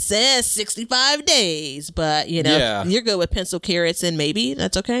packet says 65 days, but, you know, you're good with pencil carrots and maybe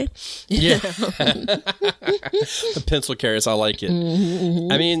that's okay. Yeah. The pencil carrots, I like it.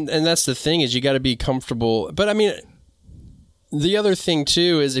 I mean, and that's the thing is you got to be comfortable. But I mean, the other thing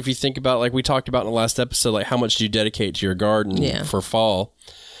too is if you think about, like we talked about in the last episode, like how much do you dedicate to your garden for fall?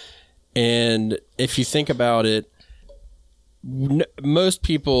 And if you think about it, most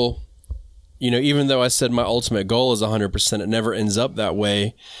people, you know, even though I said my ultimate goal is 100%, it never ends up that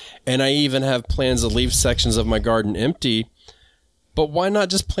way. And I even have plans to leave sections of my garden empty. But why not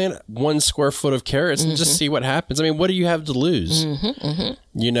just plant 1 square foot of carrots and just see what happens? I mean, what do you have to lose?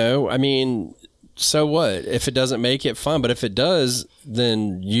 You know, I mean, so what? If it doesn't make it, fine. But if it does,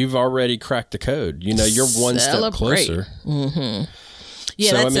 then you've already cracked the code. You know, you're one step closer. Yeah,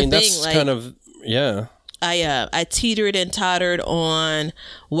 so, that's I mean, the that's thing. Like, kind of, I teetered and tottered on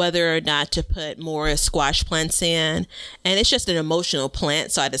whether or not to put more squash plants in, and it's just an emotional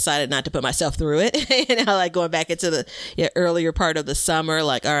plant, so I decided not to put myself through it. You know, like going back into the earlier part of the summer,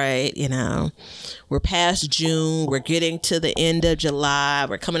 like, all right, you know, we're past June, we're getting to the end of July,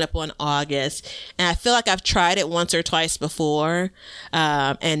 we're coming up on August, and I feel like I've tried it once or twice before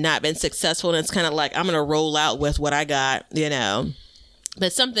and not been successful, and it's kind of like I'm gonna roll out with what I got, you know.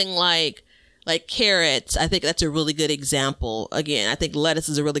 But something like carrots, I think that's a really good example. Again, I think lettuce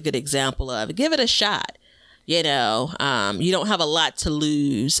is a really good example of give it a shot. You know, you don't have a lot to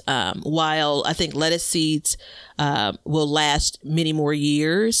lose. While I think lettuce seeds will last many more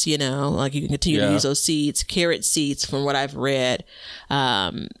years, you know, like you can continue to use those seeds. Carrot seeds, from what I've read,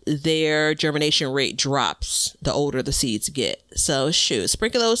 their germination rate drops the older the seeds get. So shoot,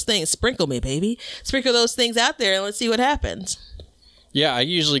 sprinkle those things. Sprinkle me, baby. Sprinkle those things out there and let's see what happens. Yeah, I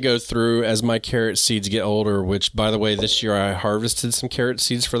usually go through as my carrot seeds get older, which, by the way, this year I harvested some carrot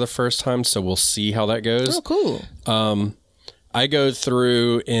seeds for the first time, so we'll see how that goes. Oh, cool. I go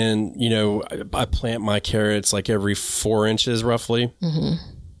through and, you know, I plant my carrots like every 4 inches roughly.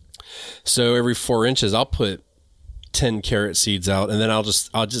 So every 4 inches, I'll put 10 carrot seeds out, and then I'll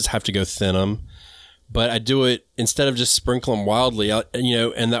just have to go thin them. But I do it, instead of just sprinkle them wildly, you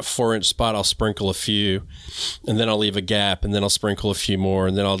know, in that 4-inch spot, I'll sprinkle a few, and then I'll leave a gap, and then I'll sprinkle a few more,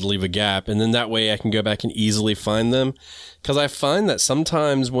 and then I'll leave a gap. And then that way I can go back and easily find them. Because I find that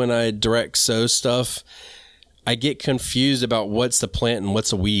sometimes when I direct sow stuff, I get confused about what's the plant and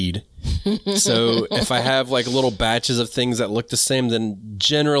what's a weed. So if I have like little batches of things that look the same, then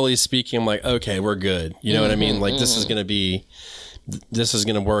generally speaking, I'm like, okay, we're good. You know what I mean? Like this is going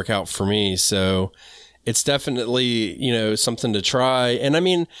to work out for me. So it's definitely, something to try. And I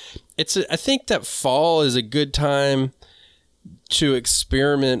mean, I think that fall is a good time to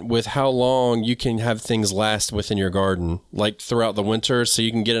experiment with how long you can have things last within your garden, like throughout the winter. So you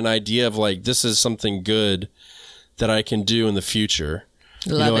can get an idea of like, this is something good that I can do in the future.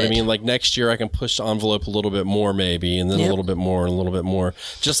 You know what I mean? Like next year I can push the envelope a little bit more maybe, and then a little bit more and a little bit more.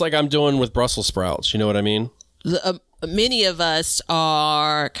 Just like I'm doing with Brussels sprouts. You know what I mean? Many of us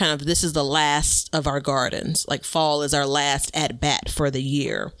are kind of, this is the last of our gardens. Like fall is our last at bat for the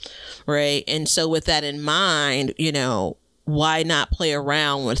year, right? And so with that in mind, why not play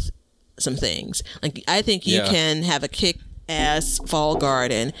around with some things? Like I think you can have a kick-ass fall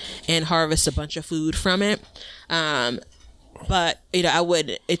garden and harvest a bunch of food from it. But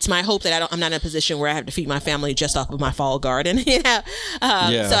it's my hope that I'm not in a position where I have to feed my family just off of my fall garden. So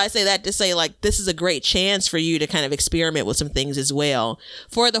I say that to say like, this is a great chance for you to kind of experiment with some things as well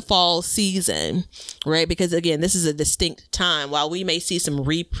for the fall season, right? Because again, this is a distinct time. While we may see some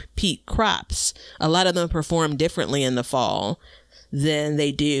repeat crops, a lot of them perform differently in the fall than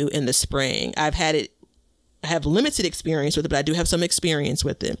they do in the spring. I have limited experience with it, but I do have some experience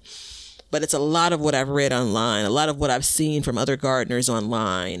with it. But it's a lot of what I've read online, a lot of what I've seen from other gardeners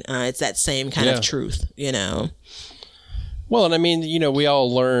online. It's that same kind of truth, Well, and I mean, we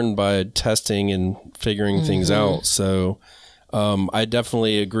all learn by testing and figuring things out. So I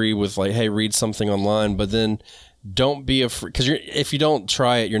definitely agree with like, hey, read something online, but then don't be afraid. Because if you don't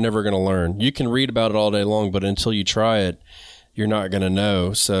try it, you're never going to learn. You can read about it all day long, but until you try it, you're not going to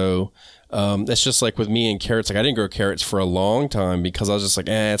know. So it's just like with me and carrots. Like I didn't grow carrots for a long time because I was just like,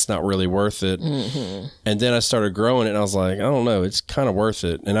 it's not really worth it. Mm-hmm. And then I started growing it and I was like, I don't know, it's kind of worth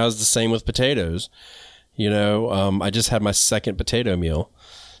it. And I was the same with potatoes. I just had my second potato meal.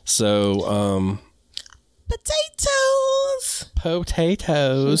 So,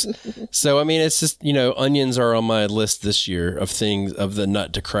 potatoes. So, I mean, it's just, onions are on my list this year of things of the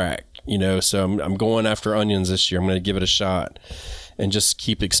nut to crack, so I'm going after onions this year. I'm going to give it a shot. And just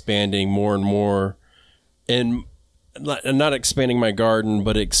keep expanding more and more, and not expanding my garden,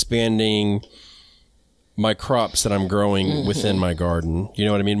 but expanding my crops that I'm growing within my garden. You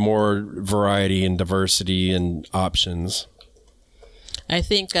know what I mean? More variety and diversity and options. I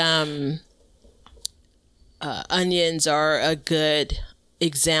think onions are a good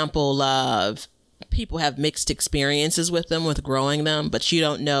example of people have mixed experiences with them, with growing them, but you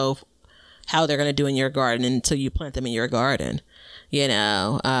don't know how they're going to do in your garden until you plant them in your garden.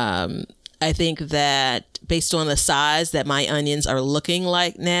 I think that based on the size that my onions are looking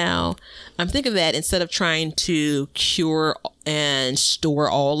like now, I'm thinking that instead of trying to cure and store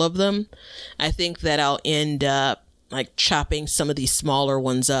all of them, I think that I'll end up like chopping some of these smaller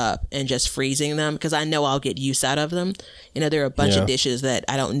ones up and just freezing them because I know I'll get use out of them. There are a bunch of dishes that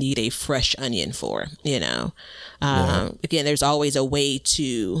I don't need a fresh onion for, Again, there's always a way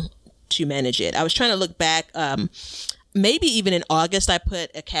to manage it. I was trying to look back, maybe even in August, I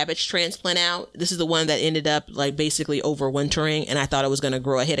put a cabbage transplant out. This is the one that ended up like basically overwintering, and I thought it was going to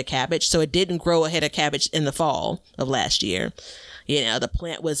grow a head of cabbage. So it didn't grow a head of cabbage in the fall of last year. The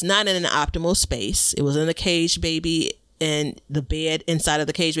plant was not in an optimal space. It was in the cage baby, and the bed inside of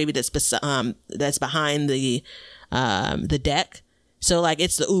the cage baby that's behind the deck. So like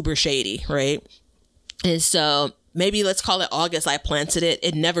it's the uber shady, right? And so maybe let's call it August. I planted it.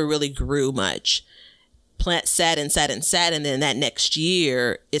 It never really grew much. Plant sat, and then that next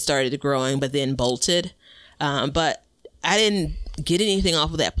year it started growing, but then bolted. But I didn't get anything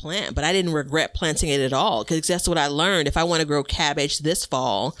off of that plant, but I didn't regret planting it at all because that's what I learned. If I want to grow cabbage this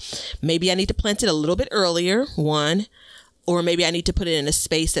fall, maybe I need to plant it a little bit earlier, or maybe I need to put it in a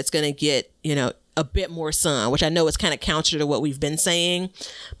space that's going to get, a bit more sun, which I know is kind of counter to what we've been saying,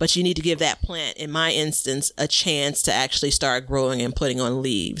 but you need to give that plant, in my instance, a chance to actually start growing and putting on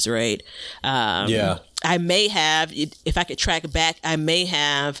leaves, right? I may have, if I could track back, I may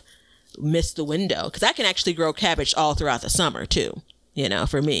have missed the window because I can actually grow cabbage all throughout the summer too,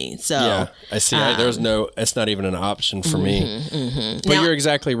 for me. So yeah, I see. It's not even an option for me. But now, you're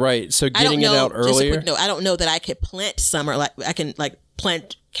exactly right. So getting it out earlier. I don't know that I could plant summer. Like I can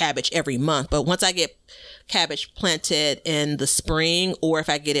plant cabbage every month, but once I get cabbage planted in the spring, or if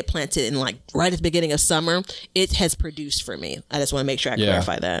I get it planted in right at the beginning of summer, it has produced for me. I just want to make sure I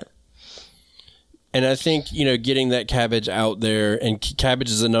clarify that. And I think, getting that cabbage out there, and cabbage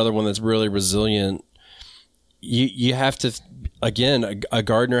is another one that's really resilient. You have to, again, a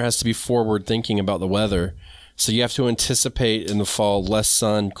gardener has to be forward thinking about the weather. So you have to anticipate in the fall less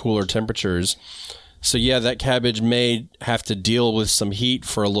sun, cooler temperatures. So yeah, that cabbage may have to deal with some heat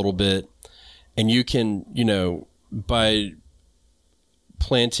for a little bit. And you can, by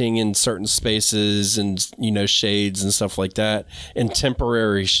planting in certain spaces and, shades and stuff like that, and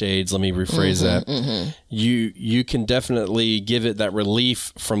temporary shades, let me rephrase that. You can definitely give it that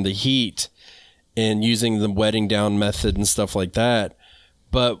relief from the heat and using the wetting down method and stuff like that.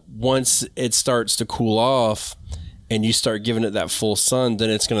 But once it starts to cool off and you start giving it that full sun, then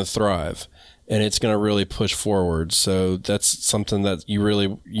it's going to thrive and it's going to really push forward. So that's something that you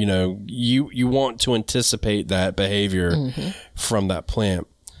really, you want to anticipate that behavior from that plant.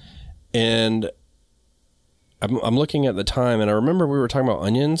 And I'm looking at the time, and I remember we were talking about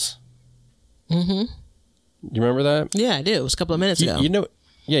onions. You remember that? Yeah, I do. It was a couple of minutes ago. You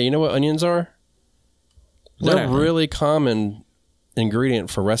know what onions are? They're a really common ingredient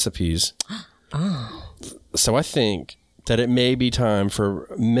for recipes. So I think that it may be time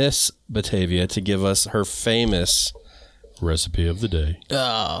for Miss Batavia to give us her famous recipe of the day.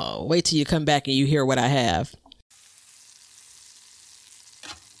 Oh, wait till you come back and you hear what I have.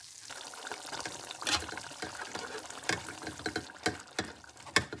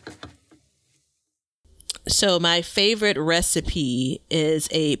 So my favorite recipe is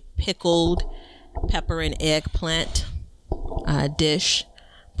a pickled pepper and eggplant dish.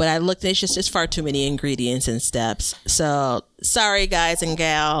 But I looked, it's just far too many ingredients and steps. So sorry, guys and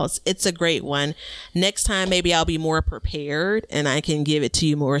gals. It's a great one. Next time, maybe I'll be more prepared and I can give it to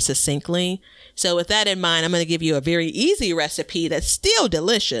you more succinctly. So with that in mind, I'm going to give you a very easy recipe that's still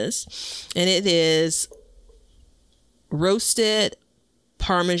delicious. And it is roasted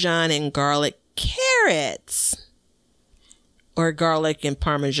Parmesan and garlic carrots, or garlic and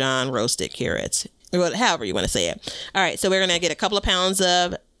Parmesan roasted carrots. However you want to say it. All right, so we're going to get a couple of pounds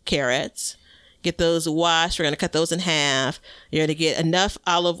of carrots. Get those washed. We're going to cut those in half. You're going to get enough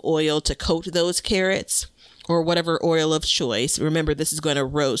olive oil to coat those carrots, or whatever oil of choice. Remember, this is going to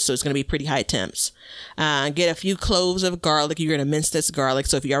roast, so it's going to be pretty high temps. Get a few cloves of garlic. You're going to mince this garlic.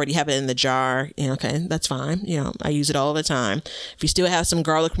 So if you already have it in the jar, okay, that's fine. I use it all the time. If you still have some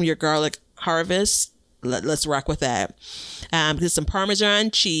garlic from your garlic harvest, let's rock with that. Get some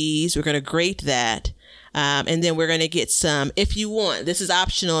Parmesan cheese. We're going to grate that. And then we're going to get some, if you want, this is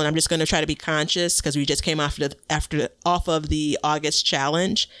optional, and I'm just going to try to be conscious because we just came off of the August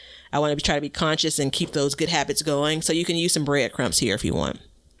challenge. I want to try to be conscious and keep those good habits going. So you can use some breadcrumbs here if you want.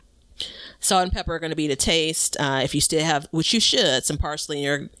 Salt and pepper are going to be to taste. If you still have, which you should, some parsley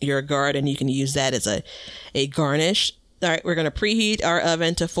in your garden, you can use that as a garnish. All right, we're going to preheat our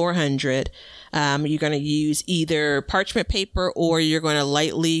oven to 400. You're going to use either parchment paper, or you're going to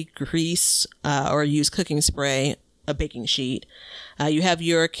lightly grease or use cooking spray, a baking sheet. You have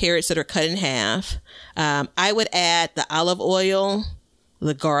your carrots that are cut in half. I would add the olive oil,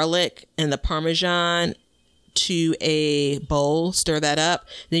 the garlic, and the Parmesan to a bowl. Stir that up.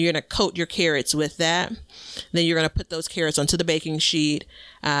 Then you're going to coat your carrots with that. Then you're going to put those carrots onto the baking sheet.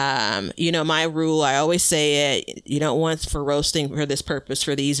 My rule, I always say it, you don't want for roasting for this purpose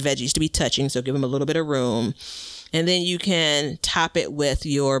for these veggies to be touching, so give them a little bit of room. And then you can top it with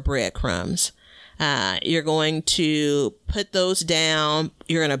your breadcrumbs. You're going to put those down.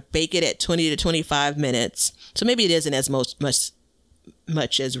 You're going to bake it at 20 to 25 minutes. So maybe it isn't as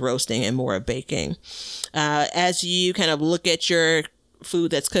much as roasting and more of baking. As you kind of look at your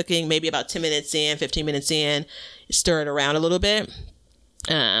food that's cooking, maybe about 10 minutes in, 15 minutes in, stir it around a little bit.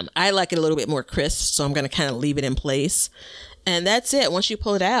 I like it a little bit more crisp, so I'm going to kind of leave it in place. And that's it. Once you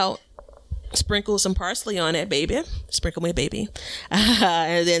pull it out, sprinkle some parsley on it, baby. Sprinkle me, baby.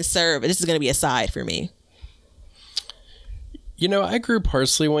 And then serve. This is going to be a side for me. I grew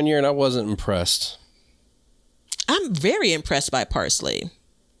parsley one year and I wasn't impressed. I'm very impressed by parsley.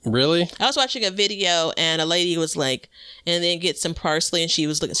 Really? I was watching a video and a lady was like, and then get some parsley, and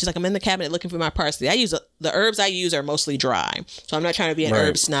she's like, I'm in the cabinet looking for my parsley. The herbs I use are mostly dry, so I'm not trying to be an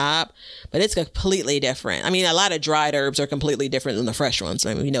herb snob, but it's completely different. I mean, a lot of dried herbs are completely different than the fresh ones.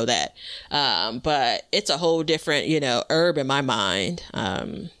 I mean, we know that. But it's a whole different, herb in my mind.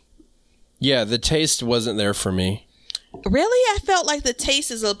 Yeah, the taste wasn't there for me. Really? I felt like the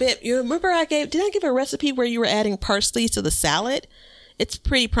taste is a bit, you remember did I give a recipe where you were adding parsley to the salad? It's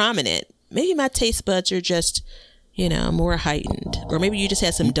pretty prominent. Maybe my taste buds are just, more heightened. Or maybe you just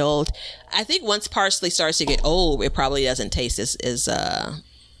had some dull. I think once parsley starts to get old, it probably doesn't taste as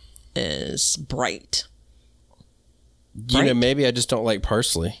bright. Maybe I just don't like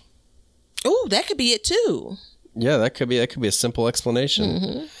parsley. Oh, that could be it too. Yeah, that could be a simple explanation.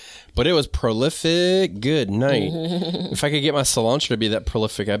 Mm-hmm. But it was prolific. Good night. If I could get my cilantro to be that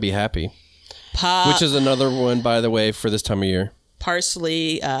prolific, I'd be happy. Which is another one, by the way, for this time of year.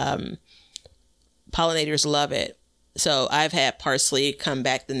 Parsley, pollinators love it. So I've had parsley come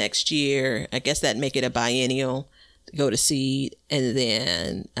back the next year. I guess that'd make it a biennial, go to seed. And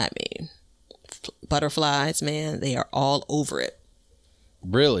then, butterflies, man, they are all over it.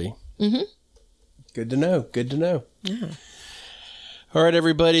 Really? Mm-hmm. Good to know. Good to know. Yeah. All right,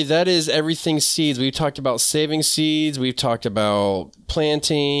 everybody. That is everything seeds. We've talked about saving seeds. We've talked about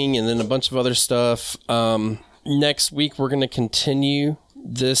planting and then a bunch of other stuff. Next week, we're going to continue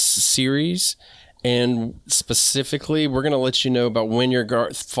this series. And specifically, we're going to let you know about when your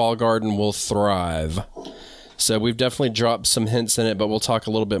fall garden will thrive. So we've definitely dropped some hints in it, but we'll talk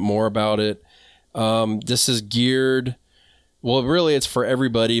a little bit more about it. This is geared... Well, really, it's for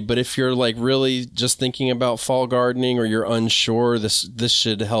everybody, but if you're like really just thinking about fall gardening or you're unsure, this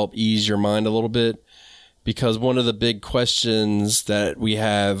should help ease your mind a little bit, because one of the big questions that we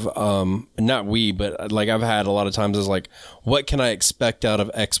have, not we, but like I've had a lot of times is like, what can I expect out of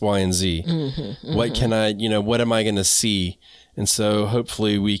X, Y, and Z? What can I, what am I going to see? And so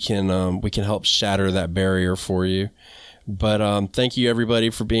hopefully we can help shatter that barrier for you. But thank you everybody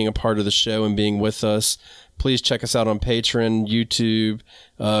for being a part of the show and being with us. Please check us out on Patreon, YouTube.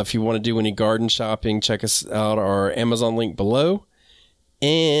 If you want to do any garden shopping, check us out, our Amazon link below.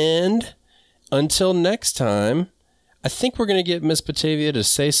 And until next time, I think we're going to get Miss Batavia to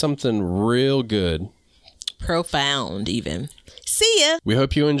say something real good. Profound, even. See ya. We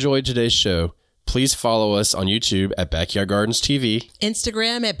hope you enjoyed today's show. Please follow us on YouTube at Backyard Gardens TV.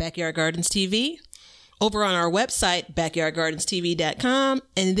 Instagram at Backyard Gardens TV. Over on our website, backyardgardenstv.com.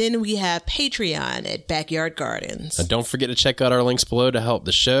 And then we have Patreon at Backyard Gardens. And don't forget to check out our links below to help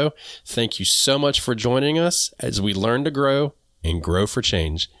the show. Thank you so much for joining us as we learn to grow and grow for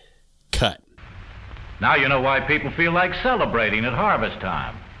change. Cut. Now you know why people feel like celebrating at harvest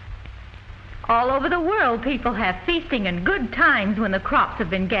time. All over the world, people have feasting and good times when the crops have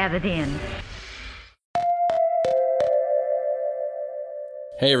been gathered in.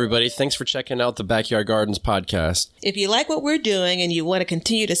 Hey, everybody. Thanks for checking out the Backyard Gardens podcast. If you like what we're doing and you want to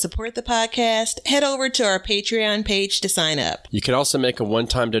continue to support the podcast, head over to our Patreon page to sign up. You can also make a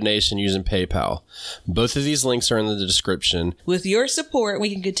one-time donation using PayPal. Both of these links are in the description. With your support,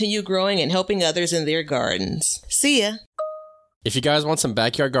 we can continue growing and helping others in their gardens. See ya. If you guys want some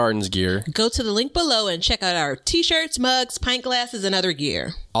Backyard Gardens gear, go to the link below and check out our t-shirts, mugs, pint glasses, and other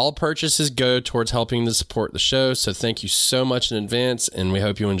gear. All purchases go towards helping to support the show, so thank you so much in advance, and we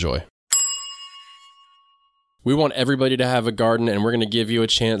hope you enjoy. We want everybody to have a garden, and we're going to give you a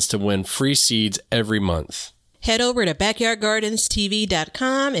chance to win free seeds every month. Head over to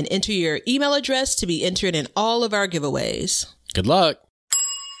backyardgardenstv.com and enter your email address to be entered in all of our giveaways. Good luck!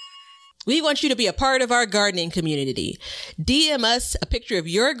 We want you to be a part of our gardening community. DM us a picture of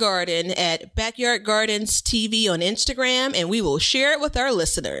your garden at Backyard Gardens TV on Instagram, and we will share it with our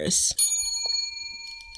listeners.